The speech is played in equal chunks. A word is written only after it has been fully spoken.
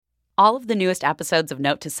All of the newest episodes of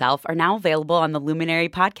Note to Self are now available on the Luminary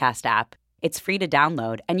podcast app. It's free to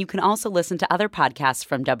download, and you can also listen to other podcasts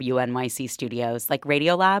from WNYC Studios like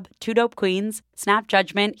Radiolab, Two Dope Queens, Snap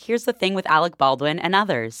Judgment, Here's the Thing with Alec Baldwin, and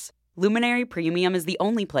others. Luminary Premium is the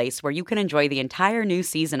only place where you can enjoy the entire new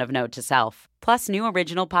season of Note to Self, plus new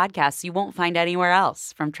original podcasts you won't find anywhere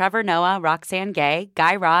else, from Trevor Noah, Roxanne Gay,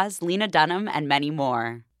 Guy Raz, Lena Dunham, and many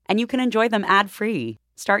more. And you can enjoy them ad-free.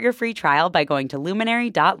 Start your free trial by going to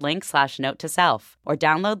luminary.link/note-to-self or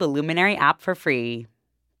download the Luminary app for free.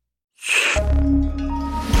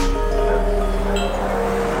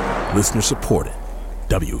 Listener supported.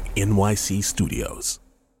 WNYC Studios.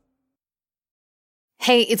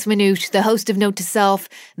 Hey, it's Manoush, the host of Note to Self,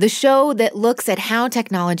 the show that looks at how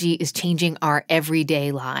technology is changing our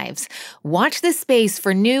everyday lives. Watch this space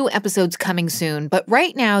for new episodes coming soon, but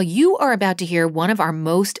right now you are about to hear one of our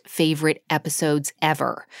most favorite episodes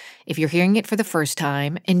ever. If you're hearing it for the first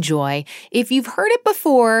time, enjoy. If you've heard it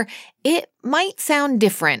before, it might sound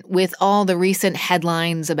different with all the recent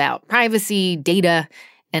headlines about privacy, data,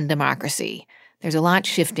 and democracy. There's a lot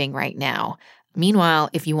shifting right now. Meanwhile,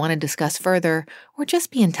 if you want to discuss further or just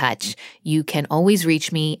be in touch, you can always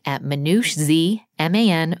reach me at ManoushZ,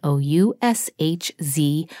 MANOUSHZ,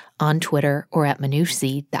 on Twitter or at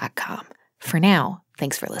manoushz.com. For now,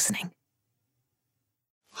 thanks for listening.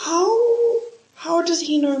 How does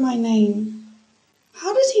he know my name?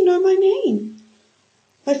 How does he know my name?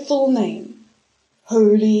 My full name.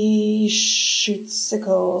 Holy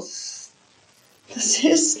shootsickles. This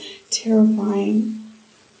is terrifying.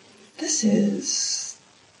 This is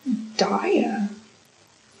dire.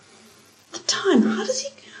 The time. How do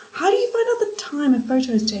you find out the time a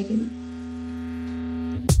photo is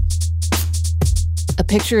taken? A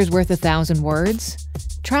picture is worth 1,000 words.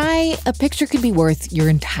 Try a picture could be worth your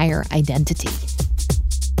entire identity.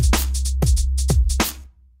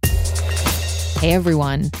 Hey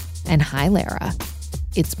everyone, and hi Lara.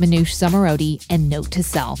 It's Manoush Zomorodi and Note to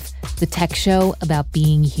Self, the tech show about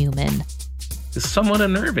being human. It's somewhat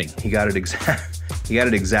unnerving. He got it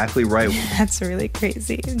exactly right. That's really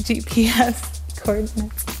crazy. GPS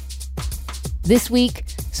coordinates. This week,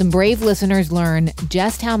 some brave listeners learn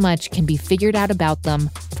just how much can be figured out about them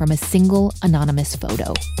from a single anonymous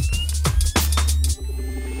photo.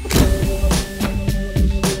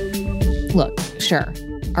 Look, sure,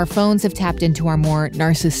 our phones have tapped into our more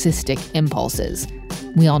narcissistic impulses.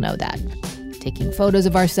 We all know that. Taking photos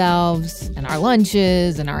of ourselves and our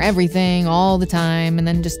lunches and our everything all the time and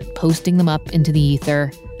then just posting them up into the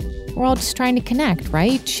ether. We're all just trying to connect,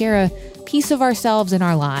 right? Share a piece of ourselves and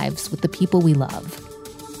our lives with the people we love.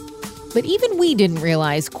 But even we didn't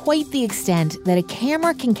realize quite the extent that a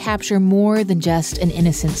camera can capture more than just an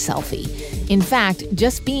innocent selfie. In fact,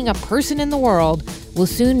 just being a person in the world will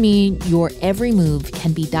soon mean your every move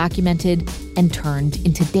can be documented and turned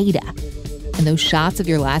into data. And those shots of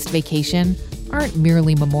your last vacation aren't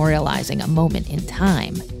merely memorializing a moment in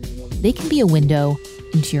time. They can be a window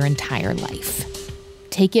into your entire life.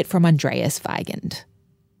 Take it from Andreas Weigand.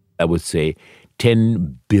 I would say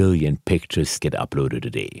 10 billion pictures get uploaded a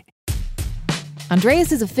day.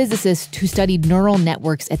 Andreas is a physicist who studied neural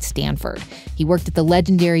networks at Stanford. He worked at the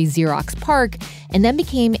legendary Xerox PARC and then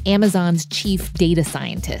became Amazon's chief data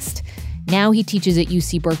scientist. Now he teaches at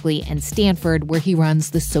UC Berkeley and Stanford, where he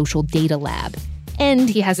runs the Social Data Lab. And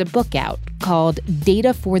he has a book out called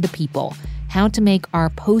Data for the People, How to Make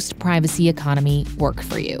Our Post-Privacy Economy Work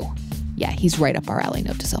for You. Yeah, he's right up our alley,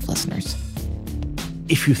 Note to Self listeners.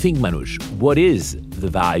 If you think, Manoush, what is the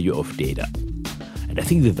value of data? And I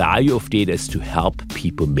think the value of data is to help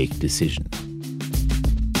people make decisions.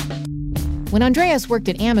 When Andreas worked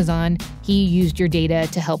at Amazon, he used your data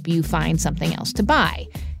to help you find something else to buy.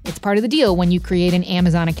 It's part of the deal when you create an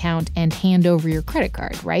Amazon account and hand over your credit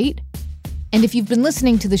card, right? And if you've been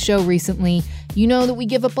listening to the show recently, you know that we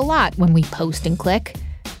give up a lot when we post and click.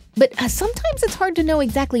 But sometimes it's hard to know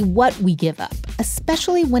exactly what we give up,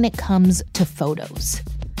 especially when it comes to photos.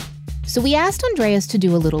 So we asked Andreas to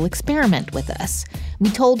do a little experiment with us. We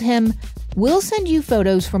told him, we'll send you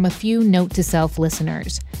photos from a few Note to Self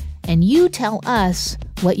listeners, and you tell us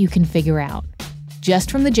what you can figure out,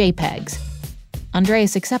 just from the JPEGs.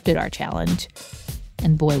 Andreas accepted our challenge,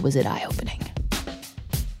 and boy, was it eye-opening.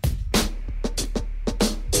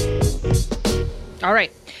 All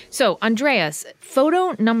right, So, Andreas,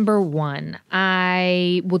 photo number 1,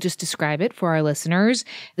 I will just describe it for our listeners.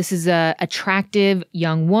 This is a attractive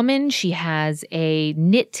young woman. She has a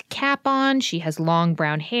knit cap on. She has long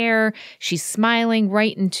brown hair. She's smiling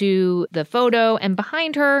right into the photo. And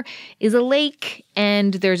behind her is a lake,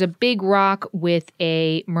 and there's a big rock with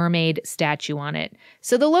a mermaid statue on it.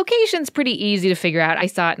 So the location's pretty easy to figure out. I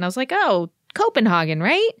saw it and I was like, oh, Copenhagen,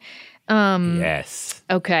 right? Yes.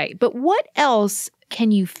 Okay. But what else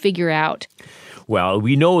can you figure out? Well,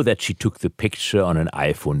 we know that she took the picture on an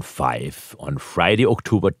iPhone 5 on Friday,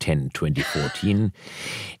 October 10, 2014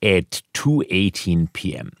 at 2:18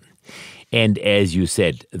 p.m. And as you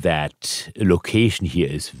said, that location here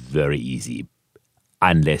is very easy,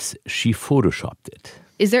 unless she photoshopped it.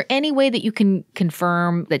 Is there any way that you can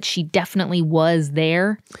confirm that she definitely was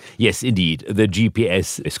there? Yes, indeed. The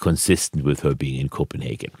GPS is consistent with her being in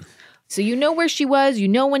Copenhagen. So you know where she was, you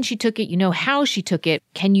know when she took it, you know how she took it.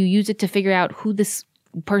 Can you use it to figure out who this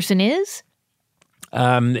person is?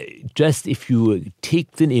 Just if you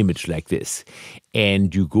take an image like this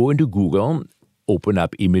and you go into Google, open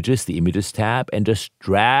up images, the images tab, and just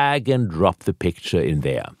drag and drop the picture in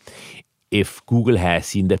there. If Google has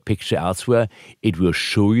seen that picture elsewhere, it will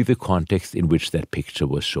show you the context in which that picture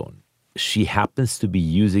was shown. She happens to be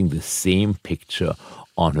using the same picture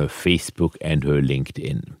on her Facebook and her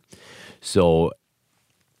LinkedIn. So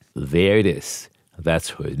there it is.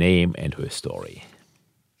 That's her name and her story.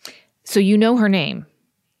 So you know her name?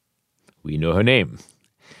 We know her name.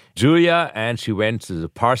 Julia, and she went to the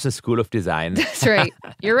Parsons School of Design. That's right.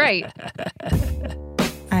 You're right.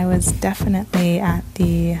 I was definitely at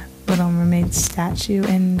the Little Mermaid statue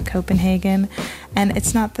in Copenhagen. And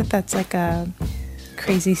it's not that that's like a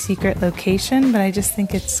crazy secret location, but I just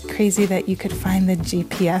think it's crazy that you could find the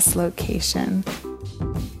GPS location.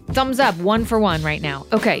 Thumbs up, 1 for 1 right now.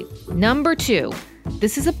 Okay, number 2.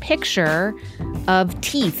 This is a picture of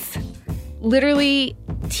teeth. Literally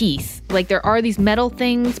teeth. Like there are these metal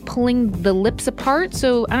things pulling the lips apart.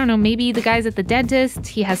 So I don't know, maybe the guy's at the dentist.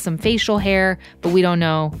 He has some facial hair, but we don't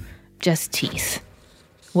know. Just teeth.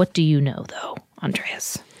 What do you know though,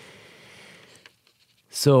 Andreas?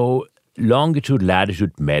 So longitude,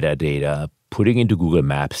 latitude metadata putting into Google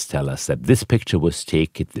Maps tell us that this picture was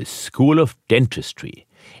taken at the School of Dentistry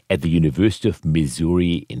at the University of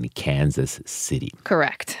Missouri in Kansas City.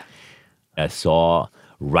 Correct. I saw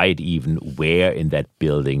right even where in that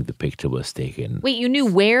building the picture was taken. Wait, you knew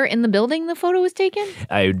where in the building the photo was taken?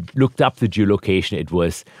 I looked up the geolocation. It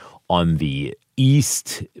was on the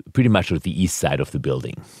east, pretty much on the east side of the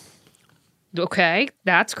building. Okay,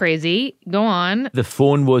 that's crazy. Go on. The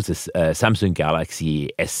phone was a Samsung Galaxy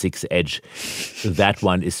S6 Edge. That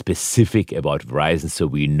one is specific about Verizon, so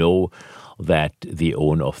we know that the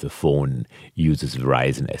owner of the phone uses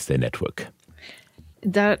Verizon as their network.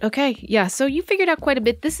 Okay, yeah, so you figured out quite a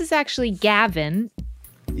bit. This is actually Gavin.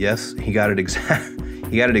 Yes, he got it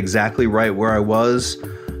exactly right where I was,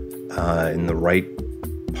 in the right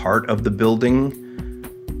part of the building.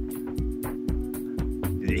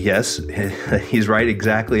 Yes, he's right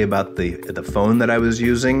exactly about the phone that I was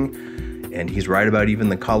using, and he's right about even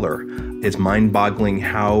the color. It's mind-boggling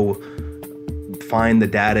how fine the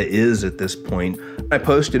data is at this point. I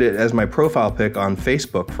posted it as my profile pic on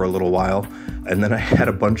Facebook for a little while, and then I had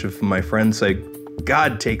a bunch of my friends say,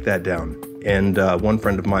 God, take that down. And one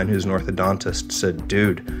friend of mine who's an orthodontist said,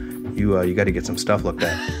 dude, you got to get some stuff looked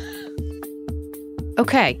at.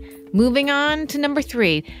 Okay, moving on to number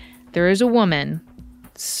 3. There is a woman.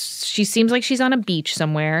 She seems like she's on a beach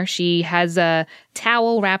somewhere. She has a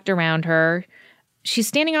towel wrapped around her. She's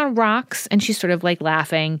standing on rocks and she's sort of like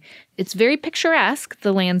laughing. It's very picturesque,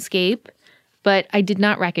 the landscape, but I did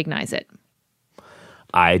not recognize it.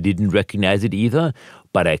 I didn't recognize it either,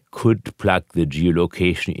 but I could plug the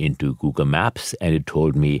geolocation into Google Maps and it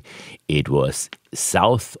told me it was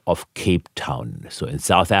south of Cape Town. So in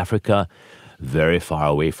South Africa, very far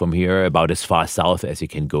away from here, about as far south as you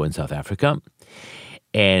can go in South Africa.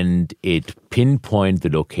 And it pinpointed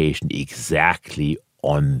the location exactly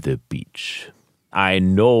on the beach. I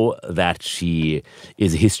know that she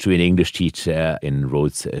is a history and English teacher in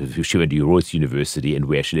Rhodes. She went to Rhodes University and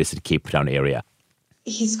where she lives in the Cape Town area.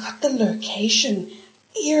 He's got the location,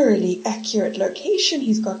 eerily accurate location.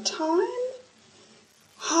 He's got time.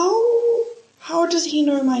 How does he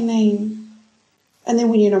know my name? And then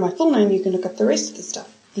when you know my full name, you can look up the rest of the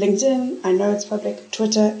stuff. LinkedIn, I know it's public.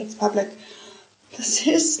 Twitter, it's public. This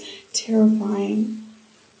is terrifying.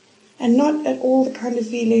 And not at all the kind of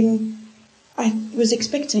feeling I was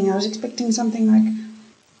expecting. I was expecting something like,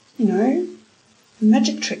 a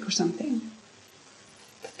magic trick or something.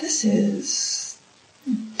 But this is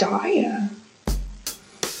dire.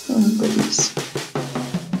 Oh, goodness.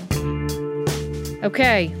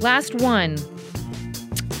 Okay, last one.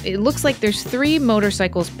 It looks like there's 3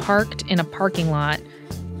 motorcycles parked in a parking lot,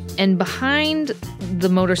 and behind the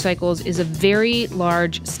motorcycles is a very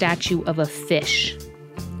large statue of a fish.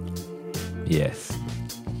 Yes.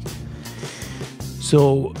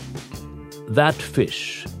 So that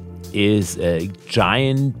fish is a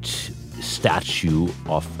giant statue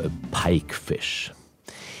of a pikefish.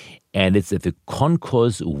 And it's at the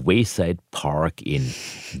Concourse Wayside Park in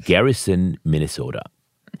Garrison, Minnesota.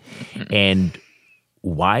 And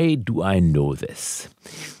why do I know this?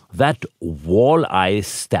 That walleye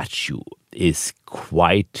statue is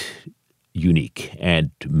quite unique, and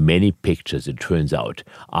many pictures, it turns out,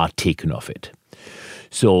 are taken of it.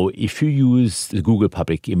 So if you use the Google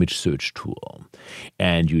Public Image Search tool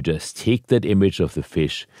and you just take that image of the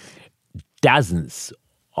fish, dozens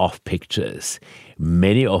of pictures,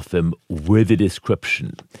 many of them with a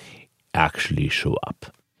description, actually show up.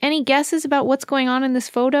 Any guesses about what's going on in this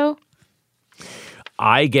photo?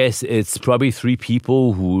 I guess it's probably 3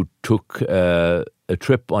 people who took a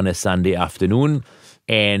trip on a Sunday afternoon,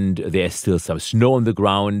 and there's still some snow on the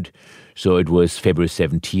ground. So it was February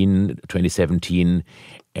 17, 2017,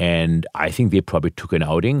 and I think they probably took an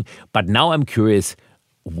outing. But now I'm curious,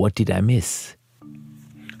 what did I miss?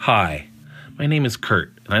 Hi, my name is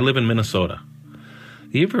Kurt, and I live in Minnesota.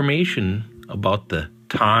 The information about the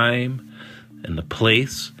time and the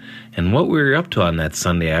place and what we were up to on that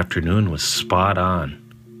Sunday afternoon was spot on.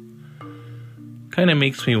 Kind of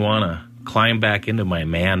makes me want to climb back into my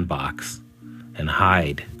man box and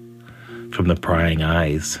hide from the prying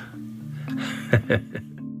eyes.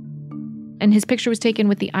 And his picture was taken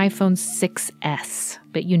with the iPhone 6S,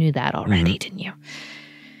 but you knew that already, didn't you?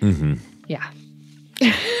 Mm-hmm. Yeah.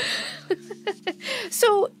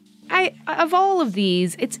 So, of all of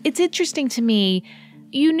these, it's interesting to me.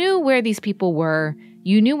 You knew where these people were.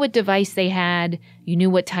 You knew what device they had. You knew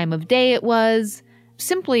what time of day it was,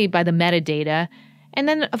 simply by the metadata. And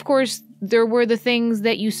then, of course, there were the things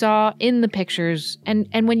that you saw in the pictures. And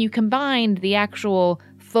when you combined the actual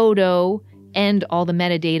photo and all the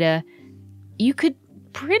metadata, you could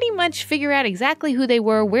pretty much figure out exactly who they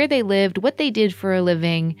were, where they lived, what they did for a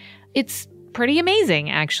living. It's pretty amazing,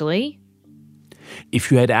 actually.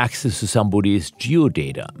 If you had access to somebody's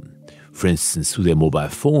geodata, for instance, through their mobile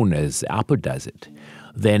phone, as Apple does it,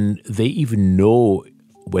 then they even know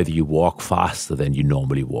whether you walk faster than you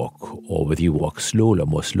normally walk or whether you walk slower,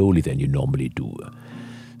 more slowly than you normally do.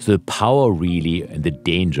 So the power really and the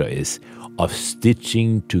danger is of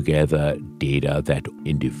stitching together data that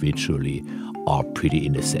individually are pretty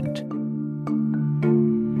innocent.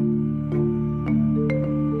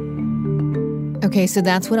 Okay, so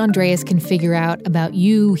that's what Andreas can figure out about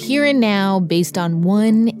you here and now based on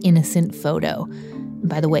one innocent photo.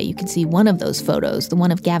 By the way, you can see one of those photos, the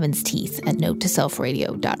one of Gavin's teeth, at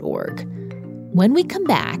notetoselfradio.org. When we come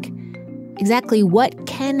back, exactly what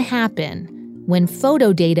can happen when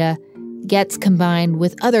photo data gets combined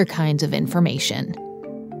with other kinds of information.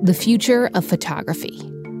 The future of photography.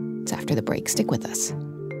 It's after the break. Stick with us.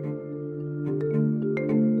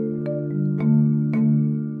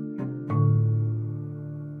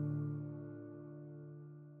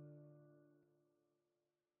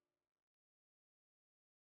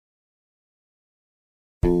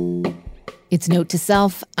 It's Note to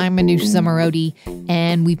Self. I'm Manoush Zomorodi,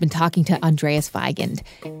 and we've been talking to Andreas Weigand,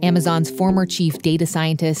 Amazon's former chief data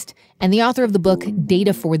scientist and the author of the book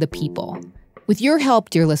Data for the People. With your help,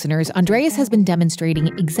 dear listeners, Andreas has been demonstrating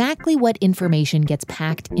exactly what information gets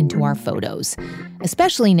packed into our photos,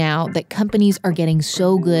 especially now that companies are getting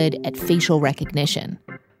so good at facial recognition.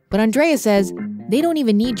 But Andreas says they don't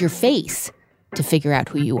even need your face to figure out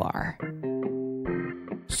who you are.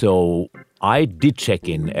 So I did check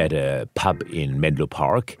in at a pub in Menlo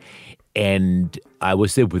Park, and I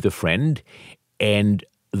was there with a friend, and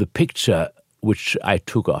the picture which I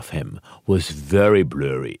took of him was very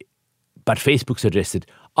blurry. But Facebook suggested,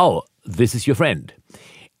 oh, this is your friend.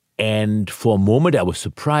 And for a moment I was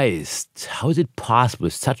surprised. How is it possible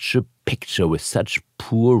with such a picture with such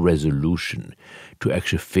poor resolution to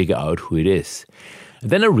actually figure out who it is? And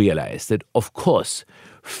then I realized that, of course,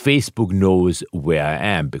 Facebook knows where I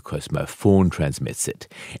am because my phone transmits it.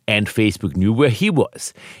 And Facebook knew where he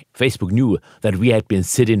was. Facebook knew that we had been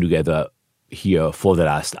sitting together here for the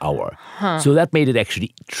last hour. So that made it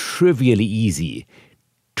actually trivially easy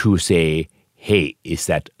to say, hey, is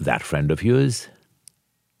that friend of yours?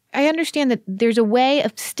 I understand that there's a way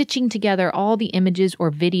of stitching together all the images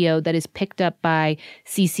or video that is picked up by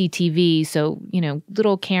CCTV. So,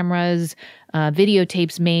 little cameras,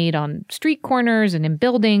 videotapes made on street corners and in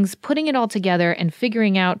buildings, putting it all together and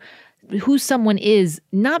figuring out who someone is,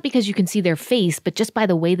 not because you can see their face, but just by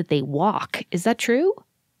the way that they walk. Is that true?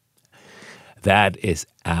 That is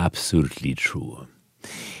absolutely true.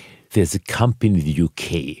 There's a company in the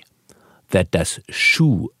UK that does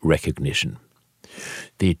shoe recognition.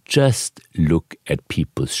 They just look at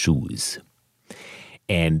people's shoes.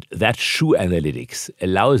 And that shoe analytics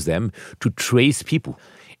allows them to trace people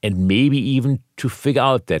and maybe even to figure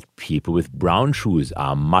out that people with brown shoes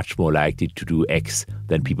are much more likely to do X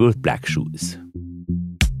than people with black shoes.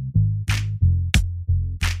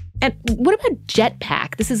 And what about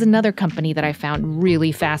Jetpack? This is another company that I found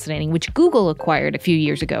really fascinating, which Google acquired a few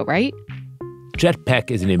years ago, right?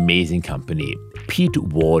 Jetpack is an amazing company. Pete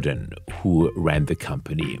Warden, who ran the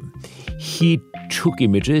company, he took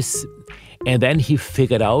images and then he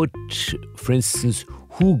figured out, for instance,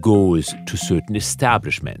 who goes to certain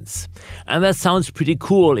establishments. And that sounds pretty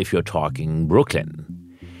cool if you're talking Brooklyn.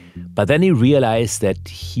 But then he realized that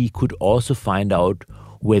he could also find out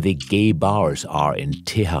where the gay bars are in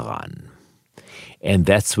Tehran. And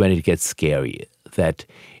that's when it gets scary, that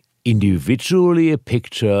individually a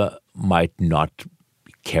picture might not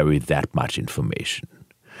carry that much information.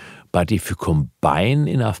 But if you combine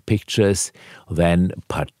enough pictures, then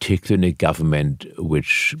particularly in a government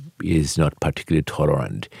which is not particularly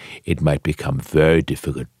tolerant, it might become very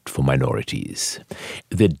difficult for minorities.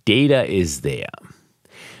 The data is there.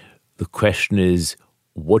 The question is,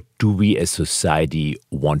 what do we as society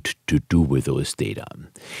want to do with those data?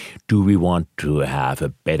 Do we want to have a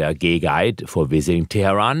better gay guide for visiting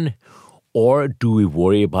Tehran? Or do we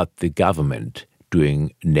worry about the government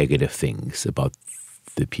doing negative things about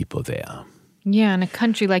the people there? Yeah, in a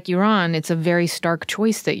country like Iran, it's a very stark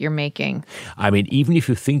choice that you're making. Even if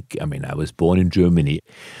you think, I was born in Germany.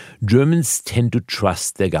 Germans tend to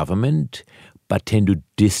trust their government, but tend to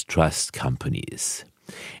distrust companies.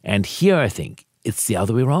 And here I think it's the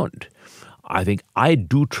other way around. I think I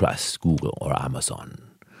do trust Google or Amazon.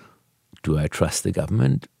 Do I trust the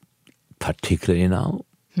government, particularly now?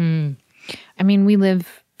 We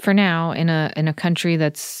live, for now, in a country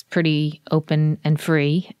that's pretty open and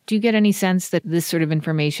free. Do you get any sense that this sort of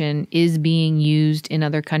information is being used in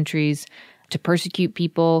other countries to persecute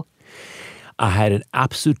people? I had an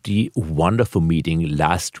absolutely wonderful meeting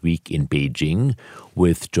last week in Beijing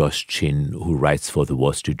with Josh Chin, who writes for the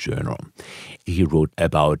Wall Street Journal. He wrote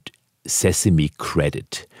about Sesame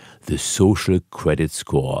Credit, the social credit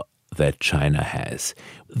score that China has.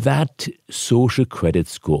 That social credit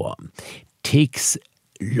score takes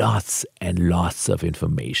lots and lots of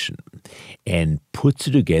information and puts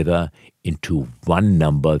it together into one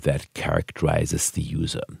number that characterizes the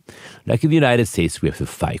user. Like in the United States, we have the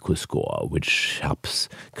FICO score, which helps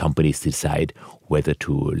companies decide whether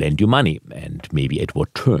to lend you money and maybe at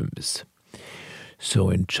what terms.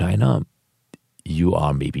 So in China, you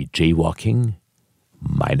are maybe jaywalking,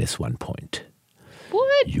 -1 point.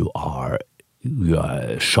 What? You are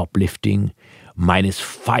shoplifting,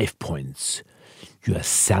 -5 points. You are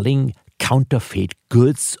selling counterfeit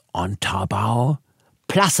goods on Taobao,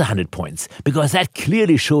 +100 points, because that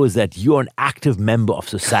clearly shows that you're an active member of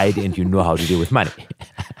society and you know how to deal with money.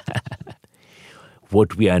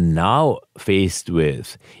 What we are now faced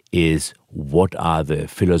with is, what are the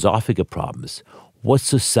philosophical problems? What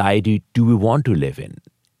society do we want to live in?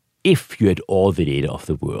 If you had all the data of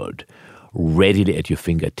the world readily at your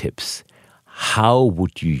fingertips, how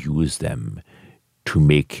would you use them to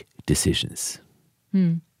make decisions?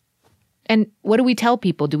 And what do we tell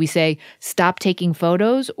people? Do we say, stop taking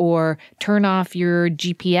photos or turn off your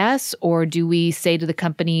GPS? Or do we say to the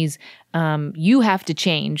companies, you have to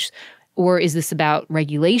change? Or is this about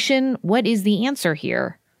regulation? What is the answer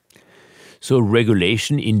here? So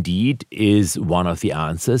regulation indeed is one of the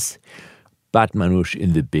answers. But Manoush,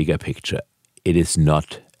 in the bigger picture, it is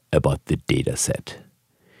not about the data set.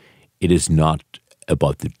 It is not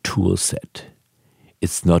about the tool set.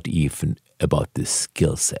 It's not even about the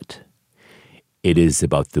skill set. It is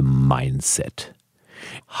about the mindset.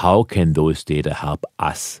 How can those data help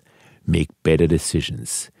us make better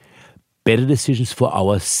decisions? Better decisions for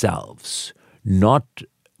ourselves, not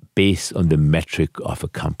based on the metric of a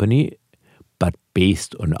company, but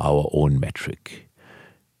based on our own metric,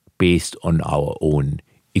 based on our own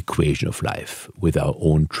equation of life with our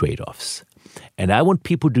own trade-offs. And I want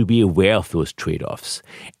people to be aware of those trade-offs.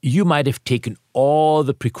 You might have taken all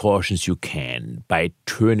the precautions you can by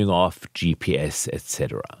turning off GPS,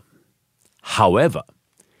 etc. However,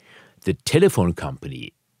 the telephone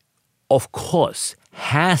company of course,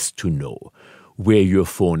 has to know where your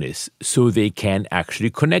phone is so they can actually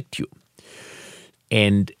connect you.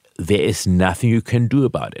 And there is nothing you can do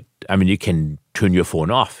about it. I mean, you can turn your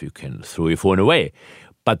phone off, you can throw your phone away,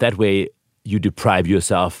 but that way you deprive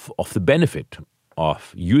yourself of the benefit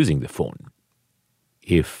of using the phone.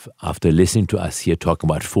 If, after listening to us here talking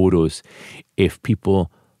about photos, if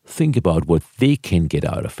people think about what they can get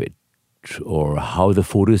out of it, or how the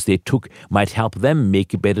photos they took might help them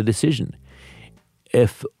make a better decision,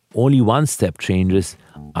 if only one step changes,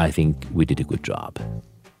 I think we did a good job.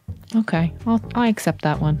 Okay, I accept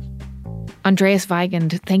that one. Andreas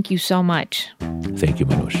Weigand, thank you so much. Thank you,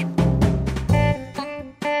 Manoush.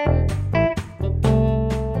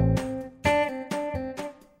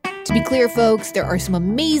 To be clear, folks, there are some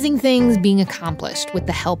amazing things being accomplished with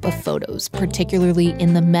the help of photos, particularly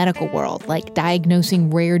in the medical world, like diagnosing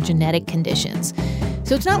rare genetic conditions.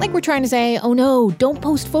 So it's not like we're trying to say, oh no, don't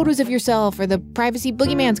post photos of yourself or the privacy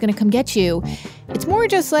boogeyman's going to come get you. It's more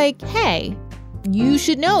just like, hey, you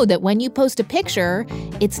should know that when you post a picture,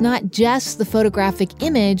 it's not just the photographic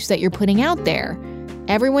image that you're putting out there.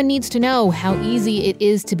 Everyone needs to know how easy it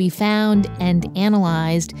is to be found and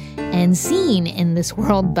analyzed and seen in this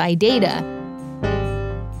world by data.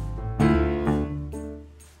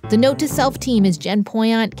 The Note to Self team is Jen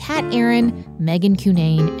Poyant, Kat Aaron, Megan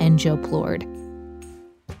Cunane, and Joe Plord.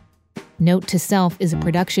 Note to Self is a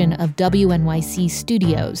production of WNYC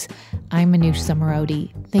Studios. I'm Manoush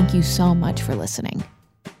Zomorodi. Thank you so much for listening.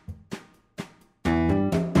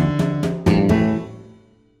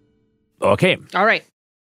 Okay. All right.